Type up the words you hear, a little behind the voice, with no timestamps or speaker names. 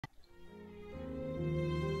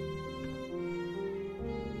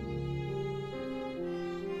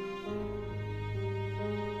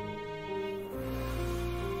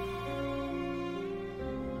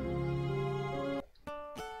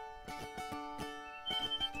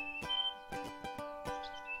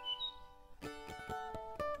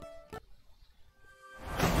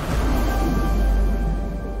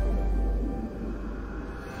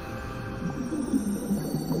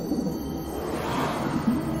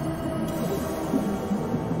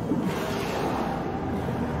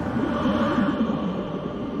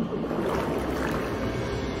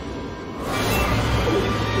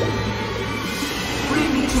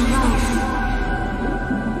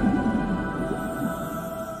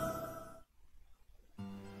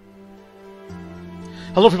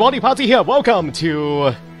Hello everybody, Party here. Welcome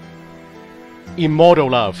to Immortal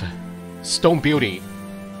Love, Stone Beauty,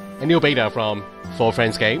 a new beta from For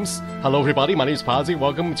Friends Games. Hello everybody, my name is Party.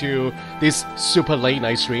 Welcome to this super late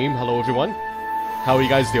night stream. Hello everyone. How are you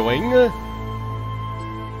guys doing?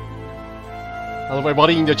 Hello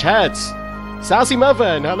everybody in the chat. Sassy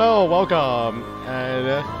Muffin, hello, welcome.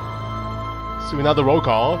 And so another roll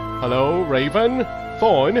call. Hello, Raven,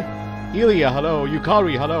 Thorn, Ilya, hello,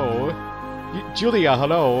 Yukari, hello. Julia,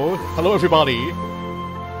 hello. Hello, everybody.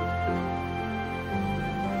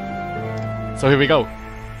 So here we go.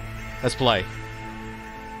 Let's play.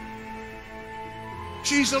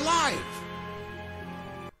 She's alive!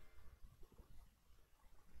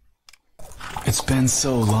 It's been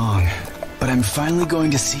so long, but I'm finally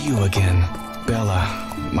going to see you again.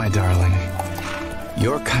 Bella, my darling.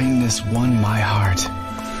 Your kindness won my heart.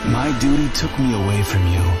 My duty took me away from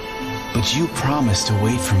you, but you promised to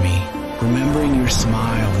wait for me. Remembering your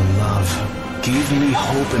smile and love gave me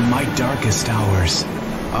hope in my darkest hours.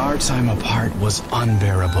 Our time apart was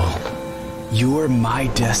unbearable. You're my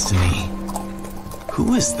destiny.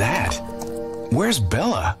 Who is that? Where's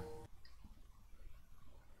Bella?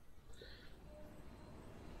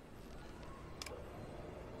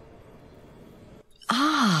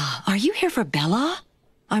 Ah, are you here for Bella?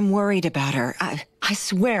 I'm worried about her. I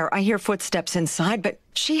swear I hear footsteps inside, but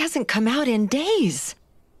she hasn't come out in days.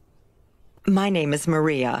 My name is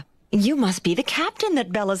Maria. You must be the captain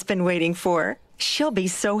that Bella's been waiting for. She'll be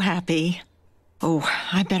so happy. Oh,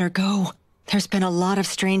 I better go. There's been a lot of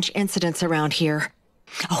strange incidents around here.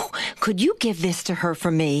 Oh, could you give this to her for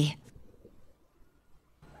me?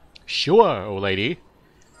 Sure, old lady.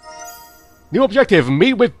 New objective,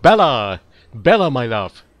 meet with Bella. Bella, my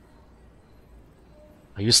love.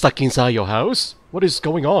 Are you stuck inside your house? What is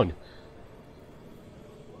going on?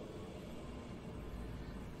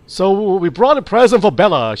 So, we brought a present for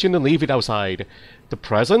Bella. Shouldn't leave it outside. The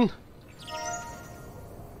present?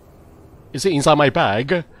 Is it inside my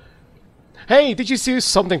bag? Hey, did you steal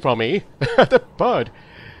something from me? The bird.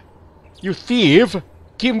 You thief!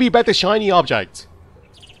 Give me back the shiny object.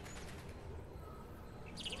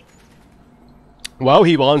 Well,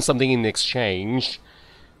 he wants something in exchange.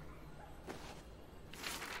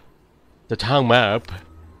 The town map.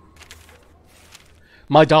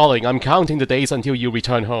 My darling, I'm counting the days until you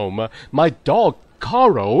return home. My dog,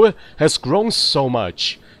 Carl, has grown so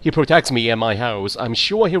much. He protects me and my house. I'm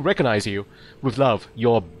sure he'll recognize you. With love,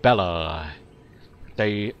 your Bella.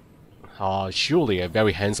 They are surely a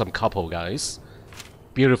very handsome couple, guys.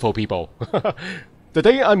 Beautiful people. The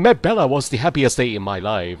day I met Bella was the happiest day in my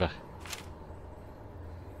life.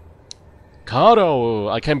 Carl,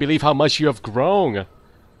 I can't believe how much you have grown.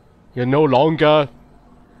 You're no longer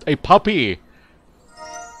a puppy.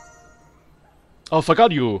 Oh,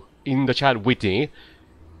 forgot you in the chat, Whitney.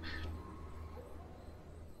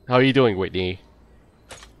 How are you doing, Whitney?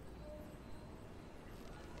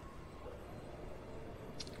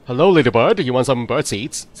 Hello, little bird. You want some bird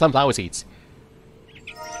seeds? Sunflower seeds.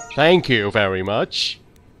 Thank you very much.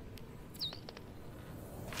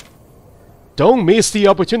 Don't miss the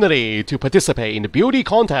opportunity to participate in the beauty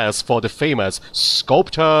contest for the famous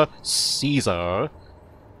sculptor Caesar.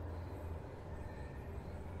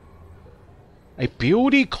 A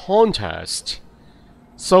beauty contest.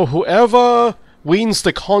 So whoever wins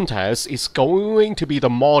the contest is going to be the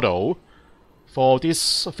model for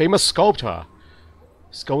this famous sculptor.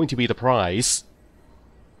 It's going to be the prize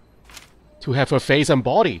to have her face and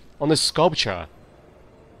body on the sculpture.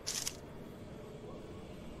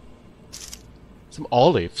 Some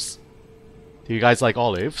olives. Do you guys like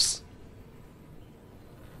olives?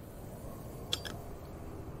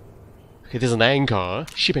 Okay, there's an anchor,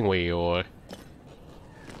 shipping wheel.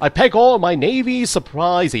 I pack all my Navy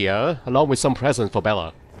supplies here, along with some presents for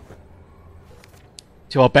Bella.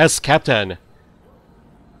 To our best captain.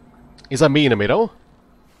 Is that me in the middle?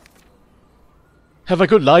 Have a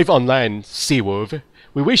good life on land, Seawolf.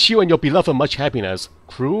 We wish you and your beloved much happiness,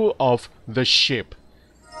 crew of the ship.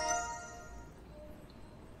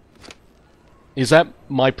 Is that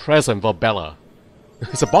my present for Bella?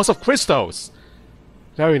 It's a box of crystals.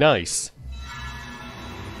 Very nice.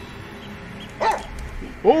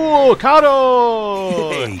 Oh,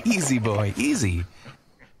 Kato! Hey, easy boy, easy.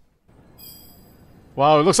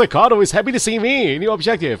 Wow, it looks like Kato is happy to see me. New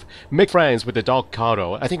objective. Make friends with the dog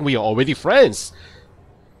Kato. I think we are already friends.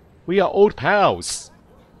 We are old pals.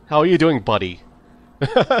 How are you doing, buddy?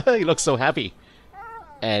 You look so happy.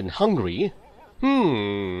 And hungry?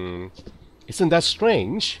 Isn't that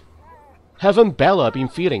strange? Haven't Bella been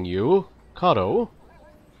feeding you, Kato?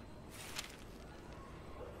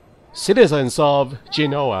 Citizens of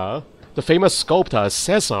Genoa, the famous sculptor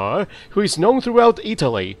Cesar, who is known throughout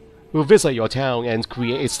Italy, will visit your town and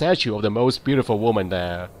create a statue of the most beautiful woman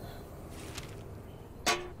there.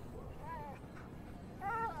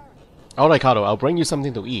 Alright, Kato, I'll bring you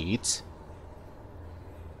something to eat.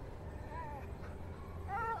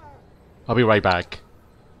 I'll be right back.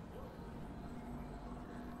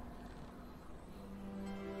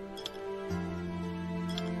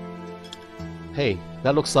 Hey,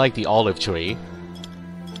 that looks like the olive tree.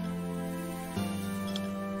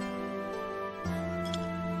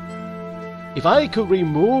 If I could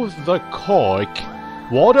remove the cork,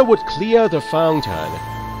 water would clear the fountain.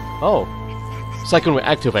 Oh, so I can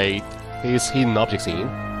reactivate his hidden object scene.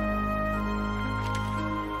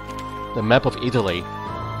 The map of Italy.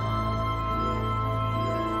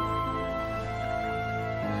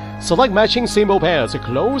 Select matching symbol pairs to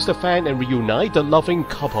close the fan and reunite the loving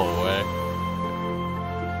couple.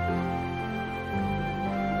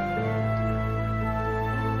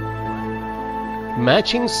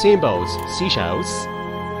 Matching symbols: seashells,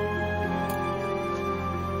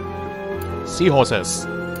 seahorses.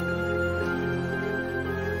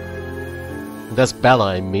 That's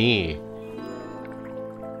Bella and me.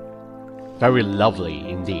 Very lovely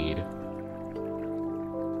indeed.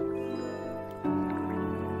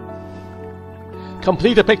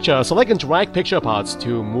 Complete the picture. Select and drag picture parts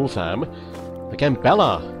to move them. Again,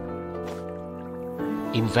 Bella.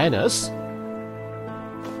 In Venice.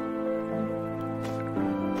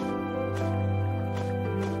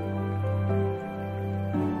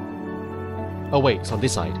 Oh wait, it's on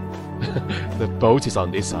this side. The boat is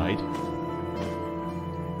on this side.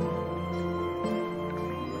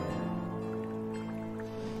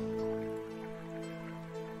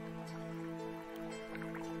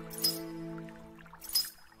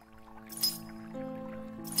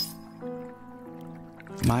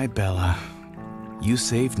 My Bella, you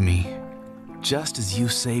saved me, just as you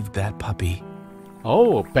saved that puppy.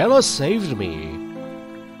 Oh, Bella saved me.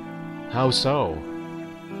 How so?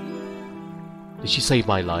 Did she save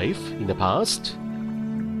my life in the past?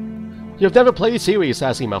 You've never played the series,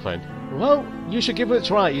 Sassy Muffin. Well, you should give it a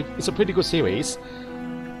try. It's a pretty good series.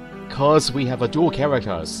 Cause we have a dual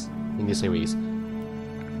characters in this series.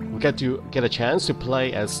 We get a chance to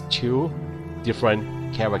play as two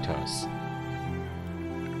different characters.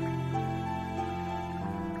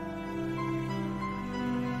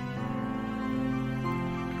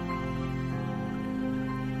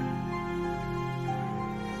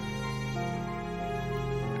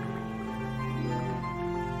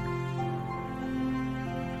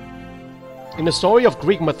 In the story of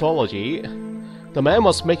Greek mythology, the man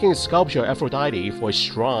was making a sculpture Aphrodite for a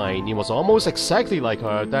shrine. It was almost exactly like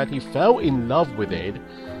her that he fell in love with it.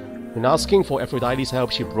 When asking for Aphrodite's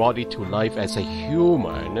help, she brought it to life as a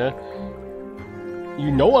human.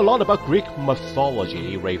 You know a lot about Greek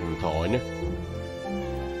mythology, Raventhorn.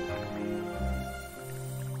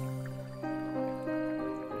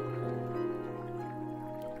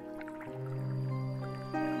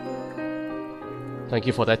 Thank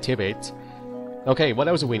you for that tidbit. Okay, what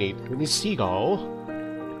else do we need? We need seagull,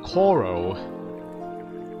 coral,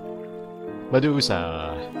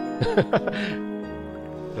 Medusa.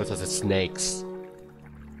 Those are the snakes.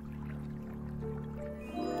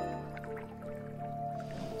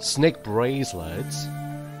 Snake bracelets.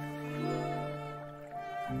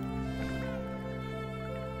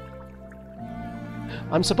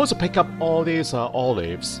 I'm supposed to pick up all these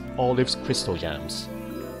olives crystal gems.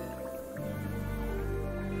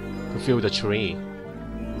 To fill the tree.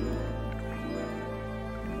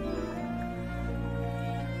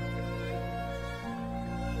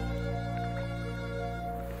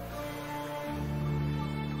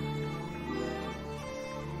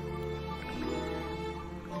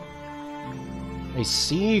 A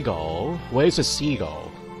seagull? Where's the seagull?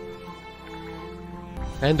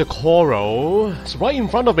 And the coral is right in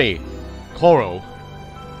front of me. Coral.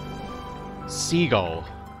 Seagull.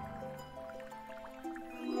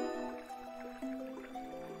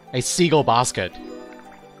 A seagull basket.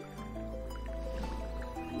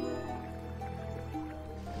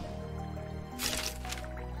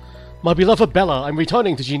 My beloved Bella, I'm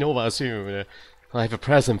returning to Genova soon. I have a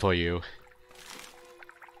present for you.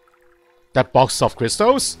 That box of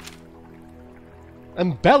crystals?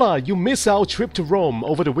 And Bella, you missed our trip to Rome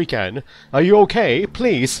over the weekend. Are you okay?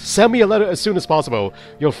 Please, send me a letter as soon as possible.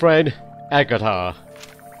 Your friend, Agatha.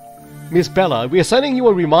 Miss Bella, we are sending you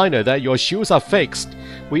a reminder that your shoes are fixed.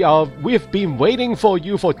 We've been waiting for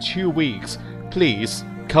you for 2 weeks. Please,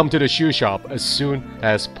 come to the shoe shop as soon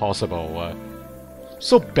as possible.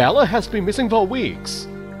 So Bella has been missing for weeks.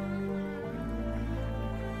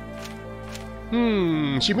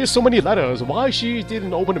 She missed so many letters. Why she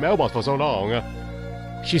didn't open the mailbox for so long?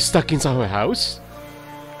 She's stuck inside her house?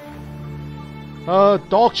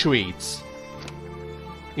 Dog treats.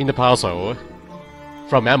 In the parcel.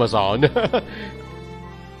 From Amazon.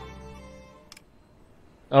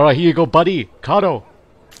 Alright, here you go, buddy. Kato.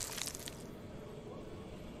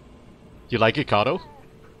 You like it, Kato?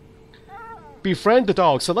 Befriend the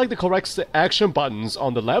dog. Select the correct action buttons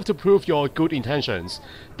on the left to prove your good intentions.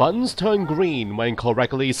 Buttons turn green when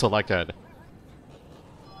correctly selected.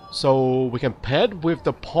 So we can pet with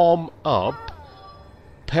the palm up,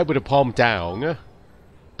 pet with the palm down,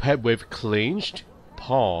 pet with clenched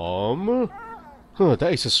palm. Huh,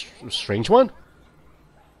 that is a strange one.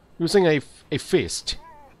 Using a fist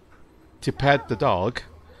to pet the dog.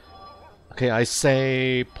 Okay, I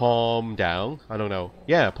say palm down. I don't know.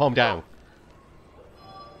 Yeah, palm down.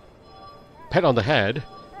 Pet on the head,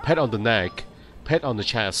 pet on the neck, pet on the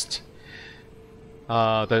chest.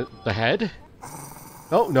 The head?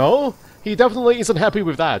 Oh, no! He definitely isn't happy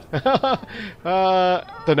with that.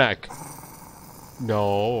 The neck.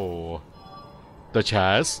 No. The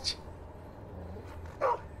chest.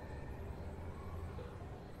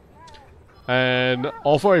 And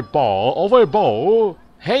offer a ball,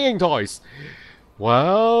 hanging toys.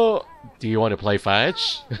 Well, do you want to play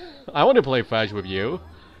fetch? I want to play fetch with you.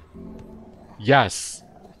 Yes.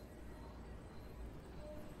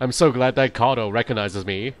 I'm so glad that Kato recognizes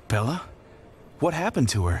me. Bella? What happened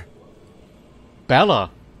to her?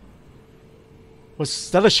 Bella?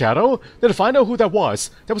 Was that a shadow? Did I find out who that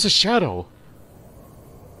was? That was a shadow.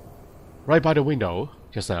 Right by the window,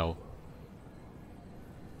 just now.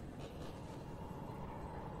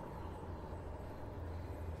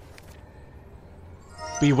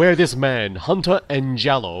 Beware this man, Hunter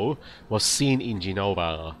Angelo, was seen in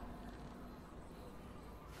Genova.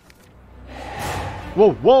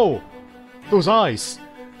 Whoa, whoa! Those eyes!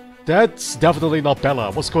 That's definitely not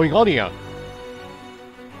Bella. What's going on here?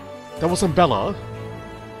 That wasn't Bella.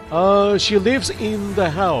 She lives in the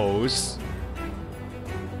house.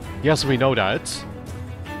 Yes, we know that.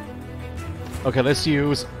 Okay, let's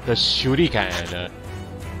use the shuriken.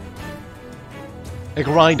 A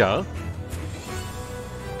grinder.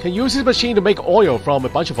 Can use this machine to make oil from a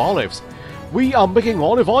bunch of olives. We are making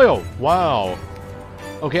olive oil! Wow.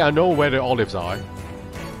 Okay, I know where the olives are.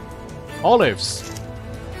 Olives.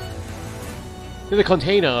 In the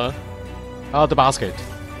container. The basket.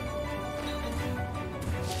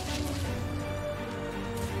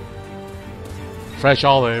 Fresh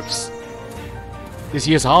olives. This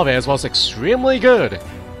year's harvest was extremely good.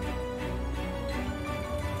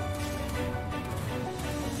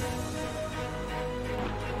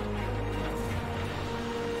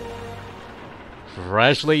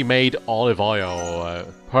 Freshly made olive oil.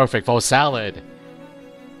 Perfect for salad.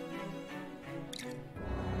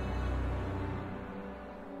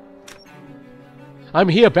 I'm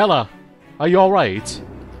here, Bella. Are you alright?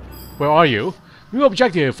 Where are you? New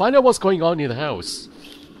objective. Find out what's going on in the house.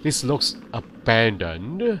 This looks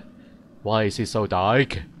abandoned. Why is it so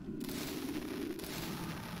dark?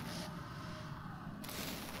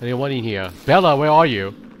 Anyone in here? Bella, where are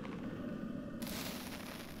you?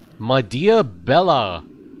 My dear Bella.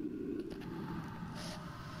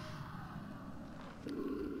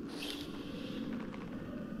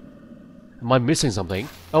 Am I missing something?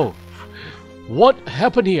 Oh. What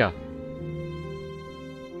happened here?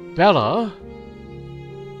 Bella?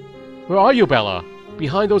 Where are you, Bella?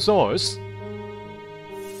 Behind those doors?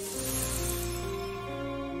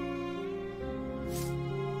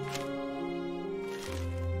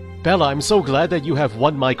 Bella, I'm so glad that you have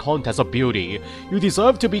won my contest of beauty. You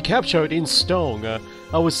deserve to be captured in stone.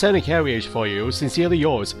 I will send a carriage for you. Sincerely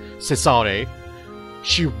yours, Cesare.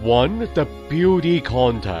 She won the beauty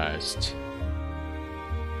contest.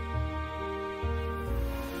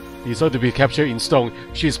 Deserve to be captured in stone.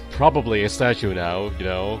 She's probably a statue now, you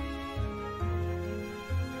know.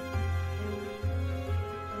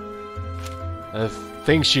 I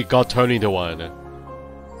think she got turned into one.